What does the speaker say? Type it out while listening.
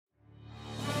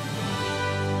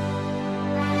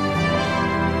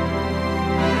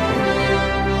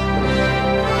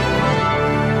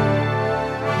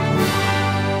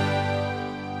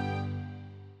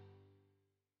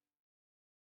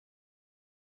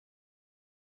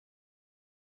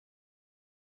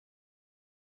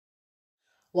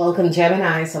Welcome,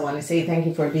 Gemini. So I want to say thank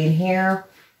you for being here.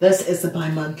 This is the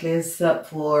bi-monthlies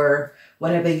for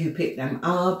whenever you pick them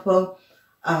up.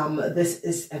 This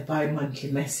is a bi-monthly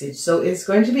message. So it's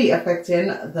going to be affecting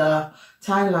the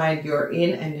timeline you're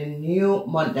in and the new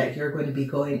month that you're going to be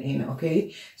going in,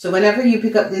 okay? So whenever you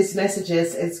pick up these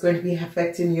messages, it's going to be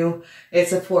affecting you.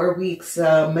 It's a 4 weeks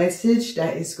message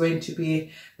that is going to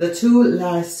be the 2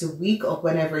 last week of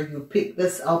whenever you pick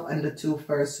this up and the 2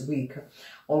 first week.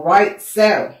 All right,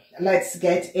 so let's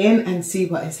get in and see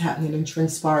what is happening and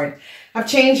transpiring. I've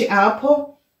changed up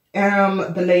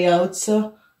the layouts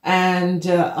and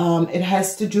it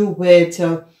has to do with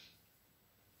the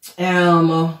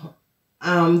arrow.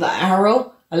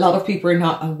 A lot of people are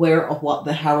not aware of what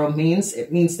the arrow means.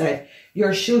 It means that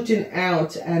you're shooting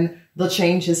out and the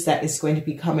changes that is going to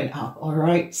be coming up. All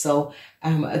right, so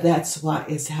that's what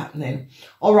is happening.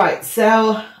 All right,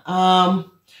 so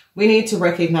we need to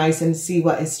recognize and see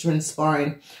what is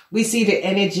transpiring. We see the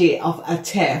energy of a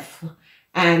Tef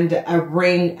and a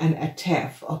ring and a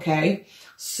Tef, okay?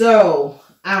 So,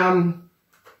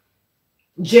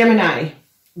 Gemini,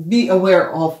 be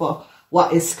aware of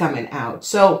what is coming out.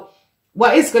 So,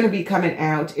 what is going to be coming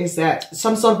out is that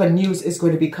some sort of a news is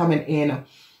going to be coming in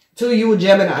to you,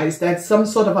 Geminis, that some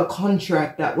sort of a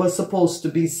contract that was supposed to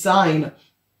be signed,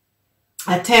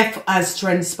 a Tef has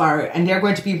transpired, and they're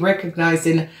going to be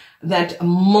recognizing that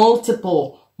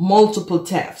multiple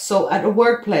Tef. So at the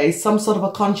workplace, some sort of a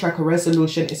contract or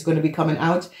resolution is going to be coming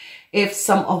out. If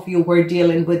some of you were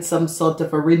dealing with some sort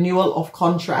of a renewal of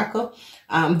contract,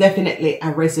 definitely a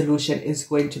resolution is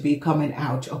going to be coming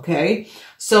out, okay?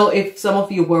 So if some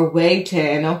of you were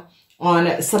waiting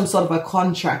on some sort of a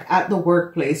contract at the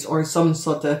workplace, or some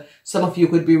of you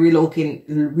could be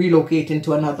relocating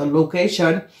to another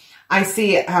location, I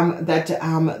see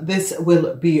that this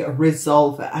will be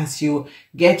resolved as you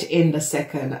get in the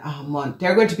second month.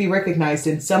 They're going to be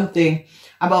recognizing something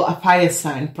about a fire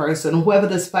sign person. Whoever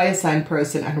this fire sign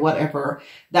person and whatever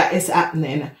that is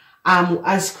happening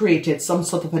has created some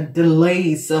sort of a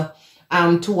delays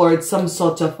towards some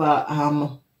sort of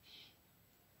a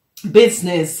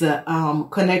business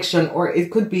connection, or it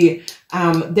could be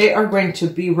they are going to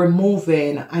be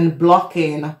removing and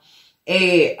blocking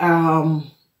a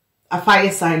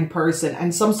fire sign person,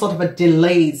 and some sort of a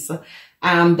delays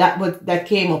that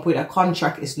came up with a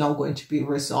contract is now going to be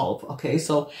resolved. Okay,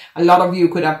 so a lot of you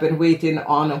could have been waiting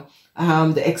on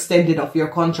the extended of your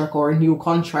contract or a new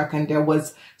contract, and there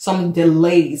was some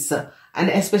delays, and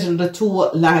especially the 2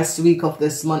 last week of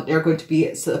this month, there are going to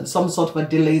be some sort of a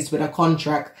delays with a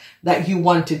contract that you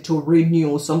wanted to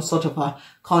renew, some sort of a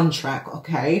contract.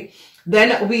 Okay,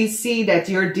 then we see that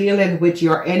you're dealing with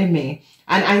your enemy.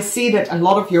 And I see that a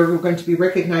lot of you are going to be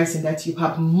recognizing that you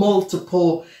have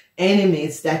multiple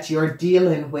enemies that you're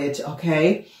dealing with,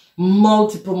 okay?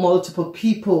 Multiple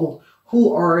people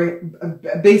who are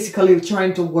basically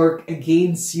trying to work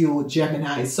against you,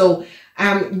 Gemini. So,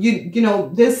 you know,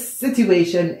 this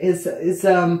situation is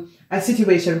a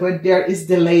situation where there is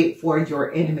delay for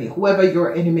your enemy, whoever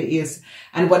your enemy is,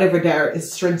 and whatever there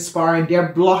is transpiring,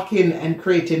 they're blocking and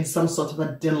creating some sort of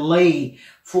a delay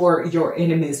for your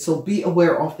enemies. So be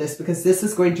aware of this, because this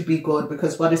is going to be good,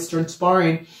 because what is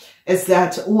transpiring is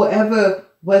that whoever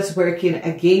was working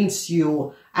against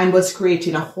you and was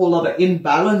creating a whole lot of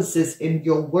imbalances in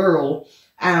your world,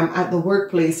 at the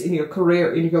workplace, in your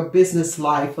career, in your business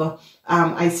life,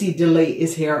 I see delay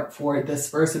is here for this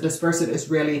person. This person is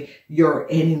really your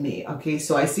enemy. Okay,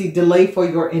 so I see delay for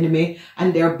your enemy,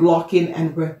 and they're blocking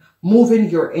and removing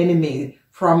your enemy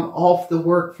from off the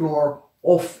work floor,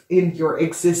 off in your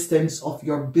existence of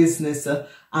your business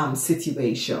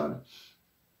situation.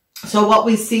 So what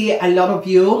we see, a lot of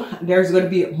you, there's going to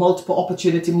be multiple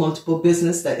opportunity, multiple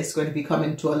business that is going to be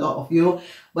coming to a lot of you.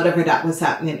 Whatever that was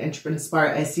happening and transpire,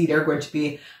 I see they're going to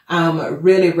be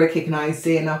really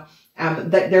recognizing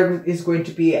that there is going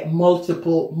to be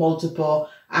multiple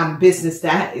business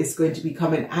that is going to be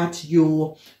coming at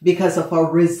you because of a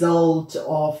result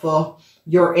of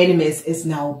your enemies is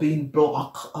now being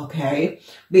blocked, okay?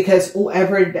 Because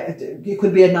whoever, it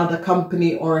could be another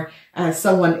company or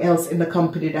someone else in the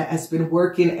company that has been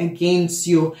working against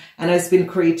you and has been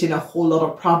creating a whole lot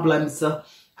of problems.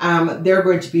 They're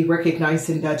going to be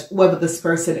recognizing that whoever this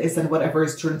person is and whatever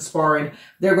is transpiring,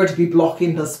 they're going to be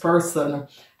blocking this person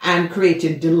and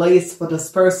creating delays for this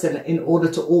person in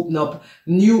order to open up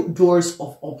new doors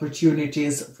of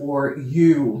opportunities for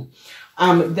you.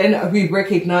 Then we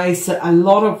recognize a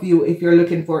lot of you, if you're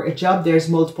looking for a job, there's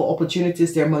multiple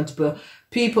opportunities, there are multiple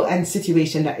people and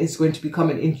situation that is going to be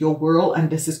coming in your world,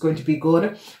 and this is going to be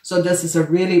good. So this is a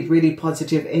really, really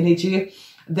positive energy.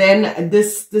 Then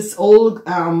this old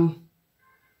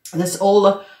this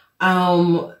whole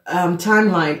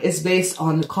timeline is based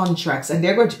on contracts, and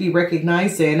they're going to be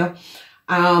recognizing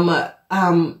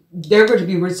they're going to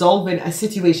be resolving a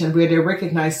situation where they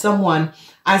recognize someone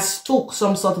has took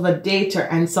some sort of a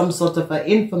data and some sort of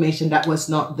information that was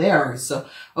not theirs. So,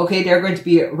 okay, they're going to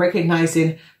be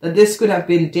recognizing that this could have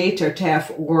been data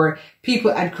theft, or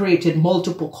people had created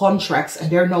multiple contracts,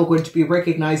 and they're now going to be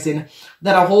recognizing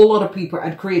that a whole lot of people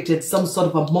had created some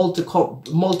sort of a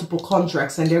multiple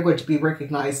contracts, and they're going to be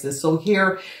recognized this. So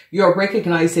here you're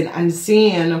recognizing and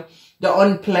seeing the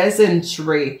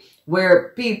unpleasantry where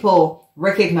people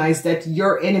recognize that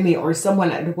your enemy or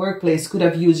someone at the workplace could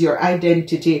have used your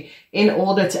identity in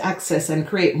order to access and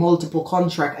create multiple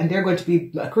contracts, and they're going to be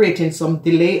creating some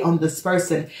delay on this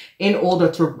person in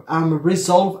order to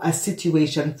resolve a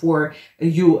situation for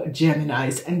you,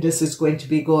 Geminis, and this is going to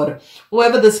be good.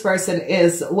 Whoever this person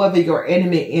is, whoever your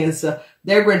enemy is,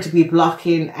 they're going to be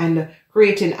blocking and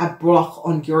creating a block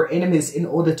on your enemies in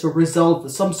order to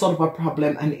resolve some sort of a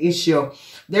problem, an issue.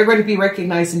 They're going to be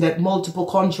recognizing that multiple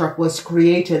contract was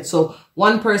created. So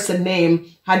one person name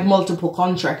had multiple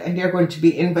contract, and they're going to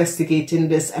be investigating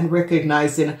this and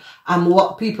recognizing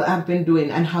what people have been doing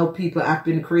and how people have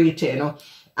been creating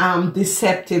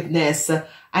deceptiveness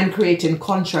and creating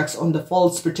contracts on the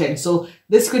false pretense. So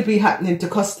this could be happening to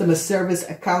customer service,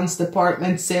 accounts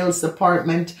department, sales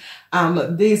department.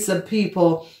 These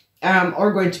people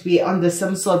are going to be under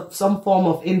some form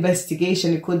of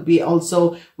investigation. It could be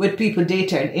also with people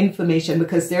data and information,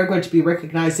 because they're going to be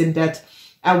recognizing that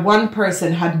one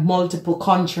person had multiple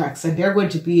contracts, and they're going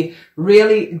to be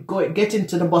really getting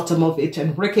to the bottom of it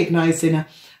and recognizing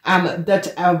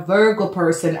that a Virgo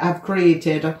person have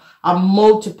created a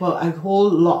whole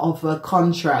lot of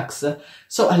contracts.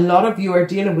 So a lot of you are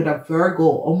dealing with a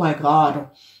Virgo. Oh my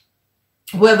God.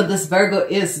 Whoever this Virgo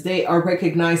is, they are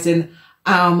recognizing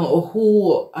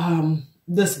who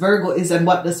this Virgo is and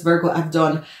what this Virgo have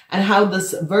done, and how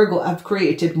this Virgo have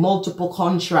created multiple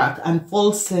contract and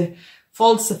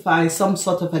falsify some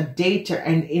sort of a data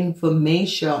and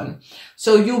information.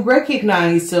 So you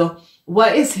recognize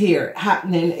what is here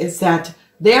happening is that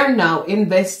they are now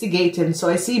investigating. So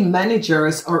I see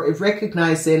managers are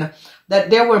recognizing that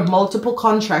there were multiple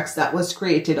contracts that was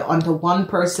created under one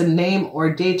person name or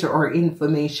data or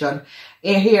information.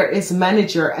 And here is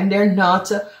manager, and they're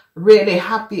not really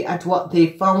happy at what they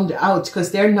found out,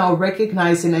 because they're now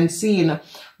recognizing and seeing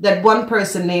that one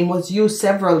person name was used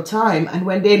several times. And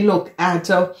when they look at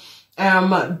the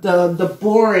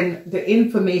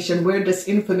information, where this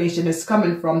information is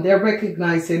coming from, they're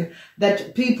recognizing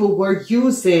that people were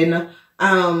using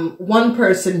one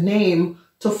person name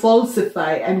to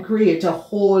falsify and create a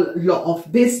whole lot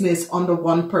of business under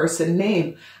one person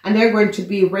name. And they're going to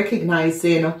be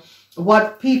recognizing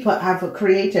what people have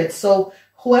created. So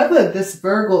whoever this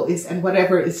Virgo is and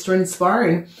whatever is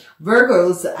transpiring,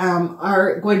 Virgos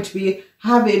are going to be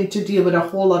having to deal with a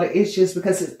whole lot of issues,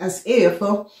 because it's as if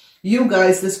you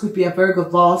guys, this could be a Virgo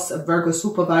boss, a Virgo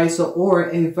supervisor,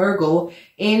 or a Virgo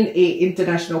in a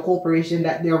international corporation,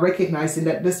 that they're recognizing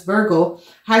that this Virgo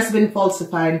has been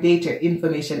falsifying data,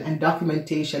 information, and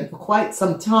documentation for quite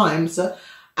some time,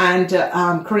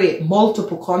 and create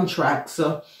multiple contracts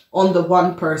on the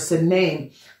one person name.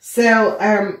 So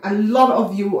a lot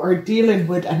of you are dealing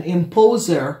with an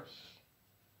imposer.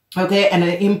 Okay, and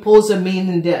an imposer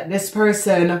meaning that this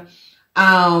person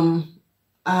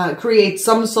create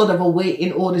some sort of a way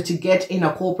in order to get in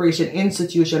a corporation,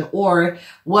 institution, or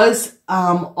was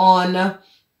on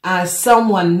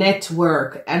someone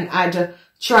network and had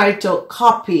tried to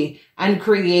copy and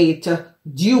create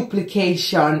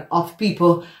duplication of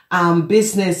people,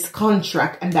 business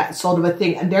contract and that sort of a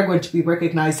thing. And they're going to be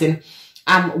recognizing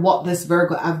what this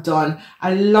Virgo have done.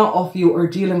 A lot of you are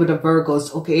dealing with the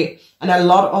Virgos, okay? And a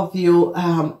lot of you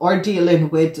are dealing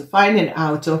with finding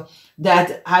out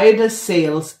that either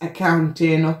sales,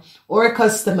 accounting, or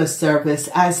customer service,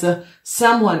 as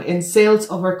someone in sales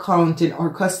or accounting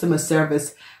or customer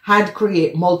service had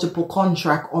created multiple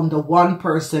contract on the one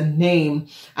person name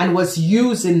and was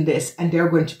using this, and they're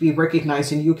going to be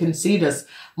recognizing. You can see this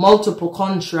multiple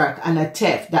contract and a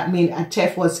theft. That means a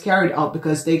theft was carried out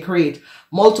because they create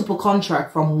multiple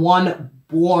contract from one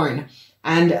born.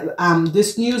 And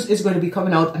this news is going to be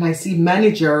coming out, and I see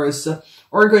managers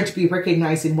are going to be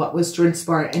recognizing what was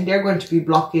transpiring, and they're going to be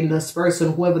blocking this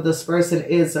person, whoever this person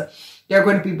is. They're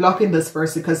going to be blocking this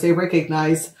person because they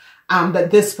recognize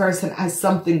that this person has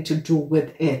something to do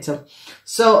with it.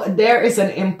 So there is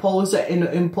an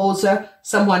imposer,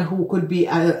 someone who could be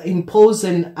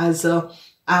imposing as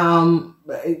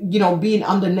you know, being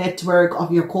on the network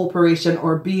of your corporation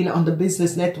or being on the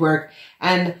business network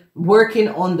and working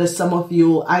on the, some of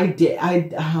you,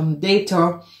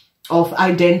 data of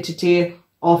identity,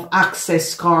 of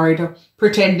access card,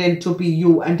 pretending to be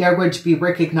you, and they're going to be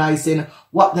recognizing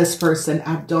what this person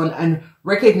have done and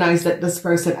recognize that this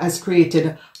person has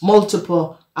created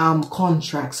multiple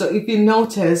contracts. So if you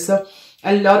notice,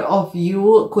 a lot of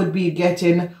you could be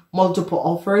getting multiple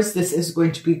offers. This is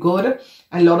going to be good.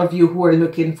 A lot of you who are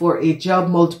looking for a job,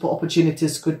 multiple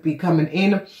opportunities could be coming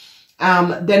in.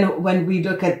 Then when we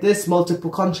look at this,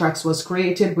 multiple contracts was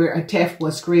created where a theft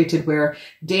was created, where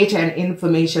data and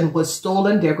information was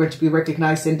stolen. They're going to be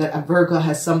recognizing that a Virgo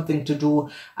has something to do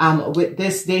with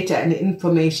this data and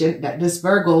information, that this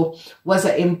Virgo was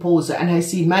an imposer. And I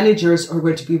see managers are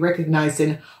going to be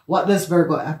recognizing what this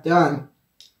Virgo have done.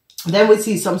 Then we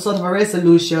see some sort of a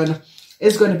resolution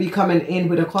is going to be coming in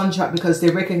with a contract because they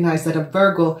recognize that a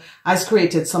Virgo has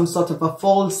created some sort of a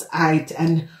false act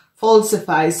and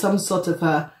falsify some sort of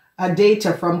a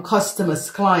data from customers,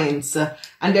 clients,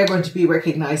 and they're going to be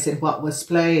recognizing what was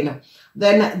playing.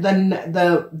 Then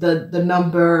the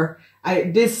number,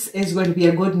 this is going to be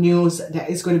a good news that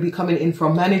is going to be coming in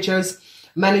from managers,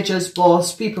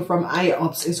 boss, people from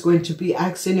IOPS is going to be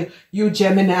asking you,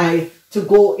 Gemini, to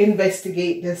go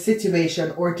investigate the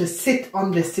situation or to sit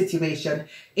on the situation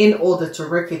in order to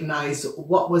recognize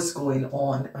what was going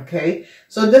on. Okay,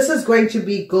 so this is going to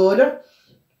be good.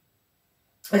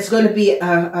 It's going to be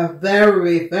a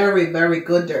very, very, very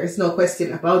good. There is no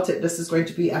question about it. This is going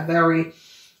to be a very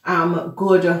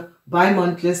good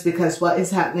bi-monthly, because what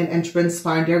is happening and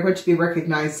transpiring, they're going to be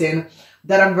recognizing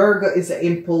that a Virgo is an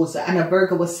imposter, and a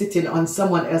Virgo was sitting on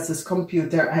someone else's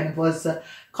computer and was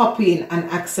copying and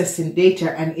accessing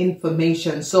data and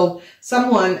information. So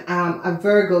someone, a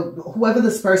Virgo, whoever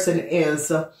this person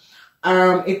is,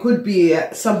 it could be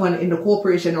someone in the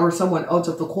corporation or someone out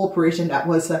of the corporation that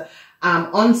was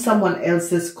on someone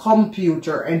else's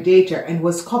computer and data and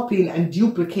was copying and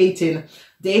duplicating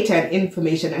data and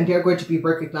information, and they're going to be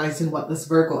recognizing what this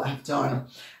Virgo have done.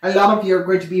 A lot of you are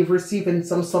going to be receiving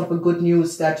some sort of a good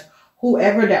news that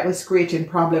whoever that was creating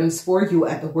problems for you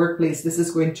at the workplace, this is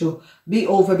going to be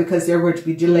over, because they're going to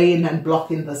be delaying and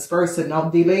blocking this person. Now,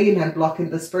 delaying and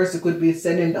blocking this person could be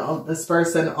sending this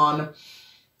person on,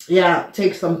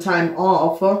 take some time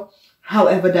off.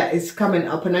 However, that is coming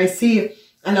up. And I see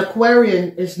an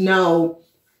Aquarian is now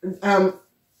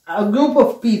a group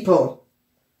of people.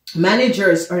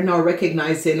 Managers are now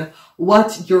recognizing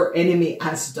what your enemy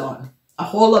has done. A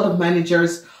whole lot of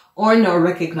managers are now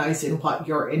recognizing what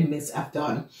your enemies have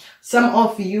done. Some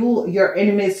of you, your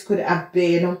enemies could have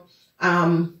been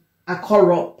a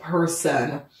corrupt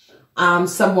person,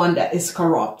 someone that is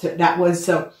corrupt, that was,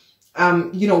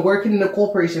 you know, working in a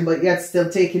corporation, but yet still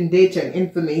taking data and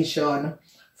information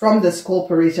from this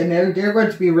corporation. And they're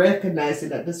going to be recognizing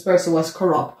that this person was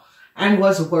corrupt and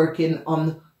was working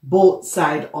on both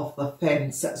sides of the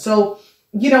fence. So,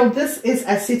 you know, this is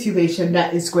a situation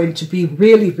that is going to be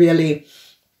really, really,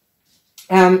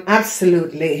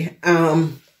 absolutely,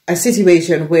 a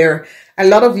situation where a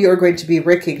lot of you are going to be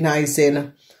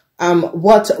recognizing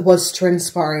what was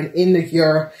transpiring in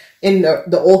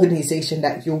the organization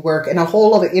that you work, and a whole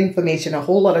lot of information, a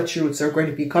whole lot of truths are going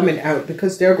to be coming out,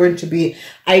 because they're going to be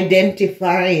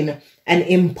identifying an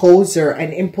imposer.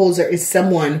 An imposer is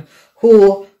someone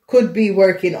who could be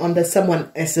working under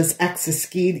someone else's access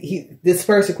key. This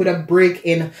person could have break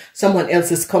in someone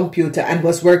else's computer and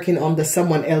was working under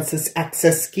someone else's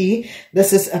access key.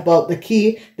 This is about the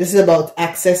key. This is about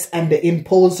access and the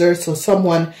imposer. So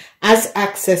someone has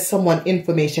accessed someone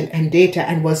information and data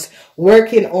and was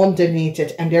working underneath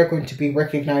it, and they're going to be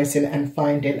recognizing and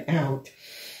finding out.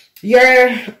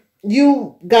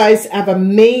 You guys have a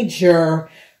major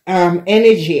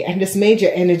energy, and this major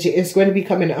energy is going to be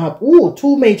coming up. Ooh,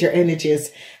 two major energies.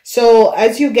 So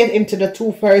as you get into the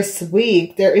first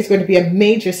week, there is going to be a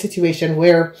major situation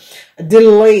where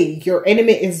delay, your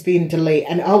enemy is being delayed,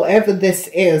 and however this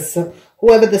is,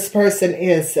 whoever this person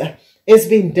is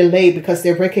being delayed because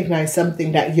they recognize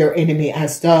something that your enemy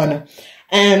has done.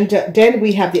 And then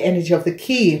we have the energy of the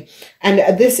key. And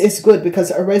this is good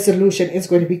because a resolution is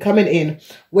going to be coming in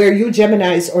where you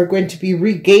Geminis are going to be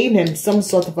regaining some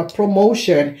sort of a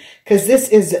promotion. Because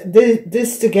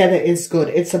this together is good.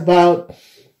 It's about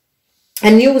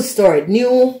a new start,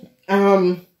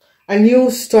 a a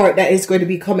new start that is going to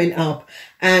be coming up,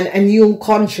 and a new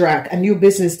contract, a new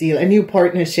business deal, a new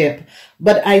partnership.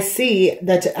 But I see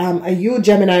that you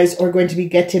Geminis are going to be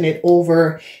getting it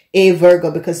over a Virgo,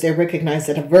 because they recognize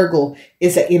that a Virgo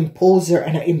is an imposer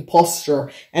and an imposter.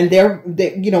 And they're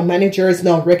managers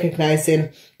now recognizing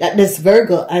that this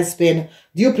Virgo has been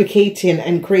duplicating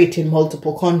and creating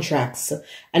multiple contracts.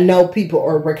 And now people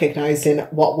are recognizing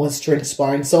what was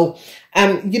transpiring. So,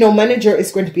 manager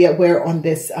is going to be aware on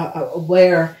this,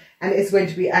 aware, and is going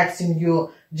to be asking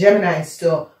you Geminis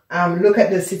to look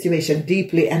at the situation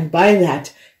deeply, and by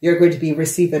that you're going to be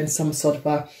receiving some sort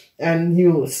of a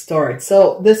new start.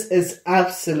 So this is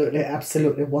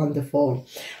absolutely wonderful.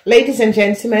 Ladies and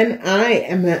gentlemen, I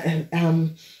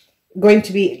am going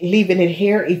to be leaving it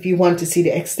here. If you want to see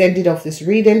the extended of this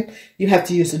reading, you have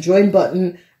to use the join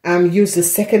button. Use the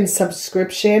second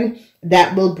subscription.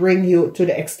 That will bring you to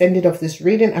the extended of this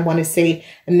reading. I want to say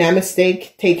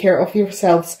namaste. Take care of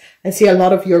yourselves. I see a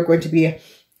lot of you are going to be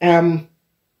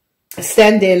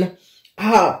standing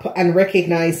up and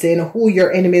recognizing who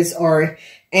your enemies are,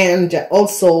 and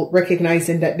also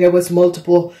recognizing that there was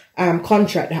multiple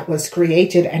contract that was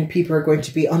created, and people are going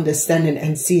to be understanding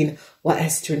and seeing what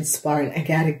has transpired. I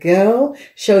gotta go.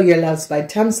 Show your loves by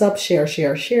thumbs up, share.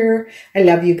 I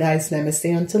love you guys.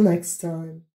 Namaste until next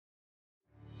time.